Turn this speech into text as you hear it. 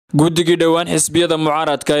Gudiga dhawaan Xisbiyada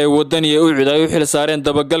mucaaradka ee wadaniga u ciiday u xil saareen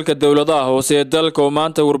dabagalka dowladaha hoose ee dalka oo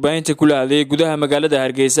maanta warbaahinta kula hadlay gudaha magaalada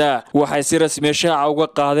Hargeysa waxay si rasmi ah shaaca uga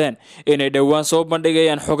qaadeen inay dhawaan soo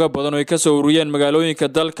bandhigayaan xogo badan oo ay ka soo ururiyeen magaalooyinka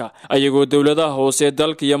dalka ayagoo dowladaha hoose ee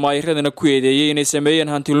dalka iyo maayiradana ku eedeeyay inay sameeyeen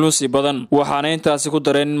hanti lunsi badan waxaana intaas ku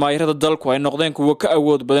dareen in maayirada dalku ay noqdeen kuwa ka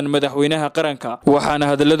awood badan madaxweynaha qaranka waxaana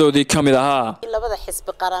hadaladoodii kamid ahaa labada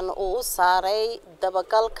xisbi qaran uu u saaray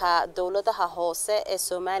dabagalka dowladaha hoose ee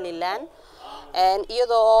Somaliland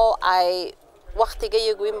iyadoo ay waqtiga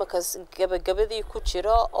iyagu imaka gabagabadii ku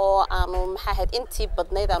jiro oo aanu maxaahad intii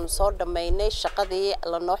badnayd aanu soo dhameynay shaqadii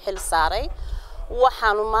la noo xil saaray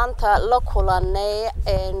waxaanu maanta la kulanay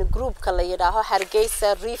groupka la yiraahdo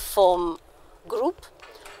Hargeysa Reform Group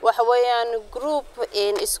waxa weeyaan group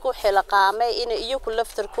in isku xilqaamay in iyagu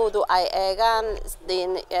laftarkoodu ay eegaan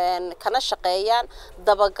kana shaqeeyaan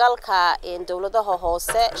dabagalka dowladaha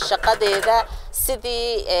hoose shaqadeeda sidii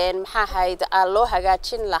maxaahayd loo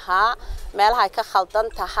hagaajin lahaa meelaha ka khaldan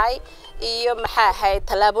tahay iyo maxaahayd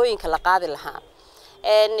talaabooyinka la qaadi lahaa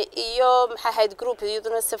iyo maxaahayd group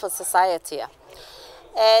iyaduna civil society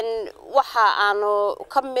waxa aanu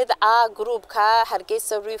kamid groupka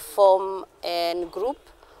Hargeysa Reform Group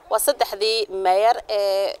وصدحدي ماير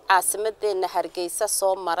عاصمتنا هرقيسة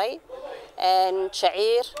صومري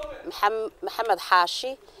شعير محمد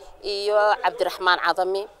حاشي iyo cabdiraxmaan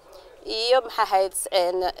cadami iyo maxahayd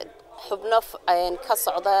xubno ka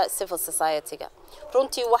socda civil society-ga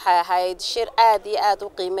runtii waxa ahayd shir aad iyo aad u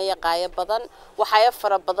qiimeeyo qaaya badan waxa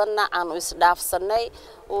fara badanna aanu isdhaafsanay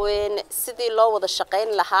sidii loo wada shaqeyn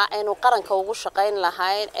lahaa aynu qaranka ugu shaqeyn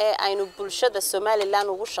lahayn ee aynu bulshada Somaliland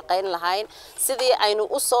ugu shaqeyn lahayn sidii aynu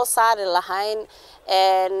u soo saari lahayn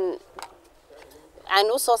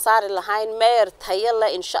aynu soo saari lahayn mayor tayale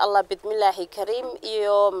insha Allah bidmillaahi kariim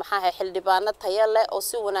iyo maxaa xildhibaano tayale oo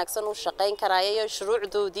si wanaagsan u shaqeyn karaayo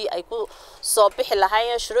shuruucdoodii ay ku soo bixi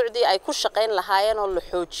lahaayeen shuruucdii ay ku shaqeyn lahaayeen oo la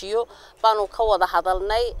xoojiyo baanu ka wada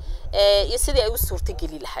hadalnay iyo sidii ay u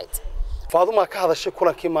suurtageli lahayd faaduma ka hadashay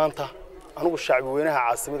kulankii maanta anigu shacbi weynaha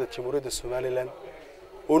caasimada jamhuuriyadda Somaliland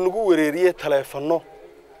oo nagu weerariyay taleefano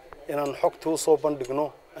inaan xogta u soo bandhigno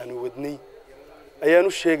aan wadnay ayaan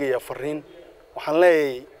u sheegaya fariin waxaan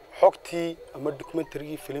leeyahay xogtii ama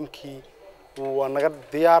documentary filmkii waa naga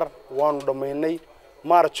diyaar waanu dhameynay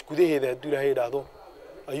March gudaheeda hadii Ilaahay yiraahdo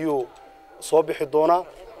ayuu soo bixi doonaa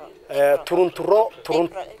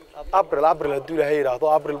April hadii Ilaahay yiraahdo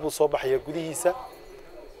April buu soo baxaya gudihiisa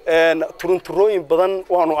turunturooyin badan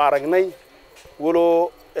waanu aragnay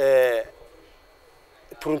walo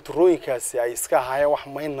turunturooyinkaasi ay iska hayaan wax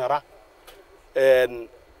maynara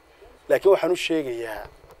laakiin waxaan u sheegayaa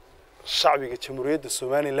shacbiga jamhuuriyadda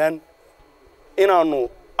Somaliland inaanu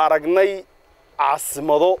aragnay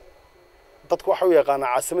caasimado dadku waxa u yaqaan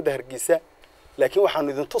caasimadda Hargeysa laakiin waxaanu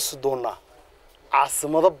idin tusi doonaa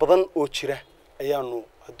caasimado badan oo jira ayaanu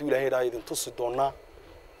hadii Ilaahay yiraahdo idin tusi doonaa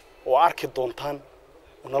oo arki doontaan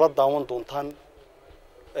nala daawan doontaan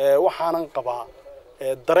waxaanan qabaa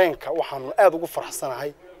dareenka waxaanu aad ugu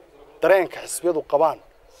faraxsanahay dareenka xisbiyadu qabaan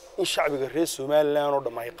in shacbiga reer Somaliland oo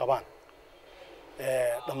dhamay qabaan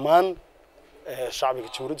dhammaan shacbiga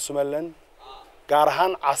jamhuuriyadda Somaliland gaar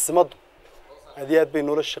ahaan caasimadu aad bay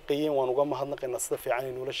noola shaqeeyeen waan uga mahadnaqaynaa sida fiican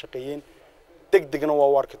ay noola shaqeeyeen degdegna waa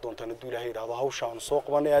warki doontaan hadii Ilaahay yiraahdo hawsha aan soo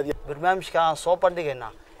qabanay aad barnaamijka aan soo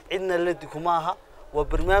bandhigaynaa cidna la dikuma aha waa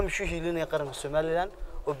barnaamij u hiilinaya qaranka Somaliland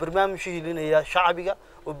oo barnaamij u hiilinaya shacbiga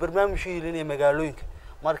oo barnaamij u hiilinaya magaalooyinka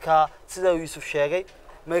marka sida Yuusuf sheegay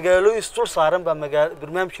magaalooyin istul saaran baa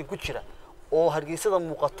barnaamijka ku jira oo Hargeysada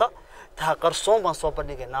muuqata taa qarsoon baan soo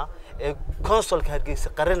bandhigaynaa ee consulka Hargeysa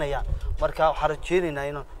qarinayaan marka waxaan rajeynaynaa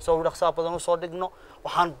inaan soo dhaqso badan soo dhigno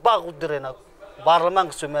waxaan baaq u direynaa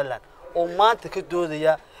baarlamaanka Somaliland oo maanta ka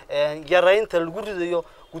doodaya yareynta lagu ridayo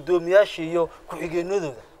gudoomiyaasha iyo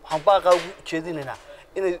ku-xigeenadooda waxaan baaq ugu jeedinaynaa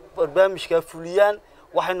inay barnaamijka fuliyaan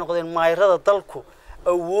waxay noqdeen maayirada dalku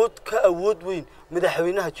awood weyn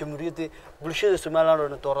madaxweynaha jamhuuriyadda bulshada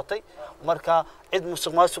Somaliland oo dooratay marka cid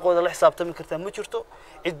musuqmaasuqooda la xisaabtami kartaa ma jirto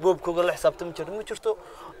cid boobkooda la xisaabtami jirto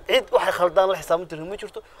cid waxay khaldaan la xisaabtami ma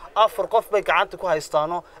jirto afar qof bay gacanta ku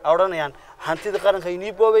haystaano oranayaan hantida qaranka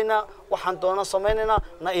inii boobaynaa waxaan doona sameeynaa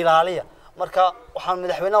na ilaaliya marka waxaan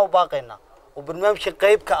madaxweynaha u baaqaynaa oo barnaamijka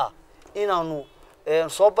qayb ka ah inaanu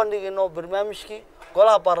soo bandhigno barnaamijkii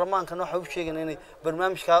golaha baarlamaanka waxa uu sheegay inay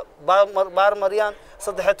barnaamijka baarmariyaan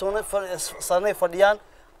 13 sano fadhiyaan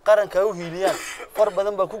qaranka u hiiliyaan far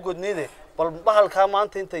badan ba ku godneeday bal bahalka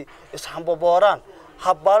maanta intay isxambooraan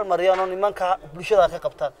habal mariyaan oo nimanka bulshada ka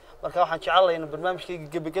qabtaan marka waxaan jecelahay in barnaamijkayga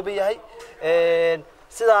gabagaba yahay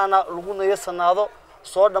sidaana lagu nayasanaado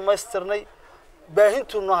soo dhameystirnay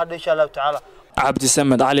باهنتو نوع هذا إن شاء الله تعالى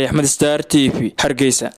cabdisamed cali axmed star TV hargeysa.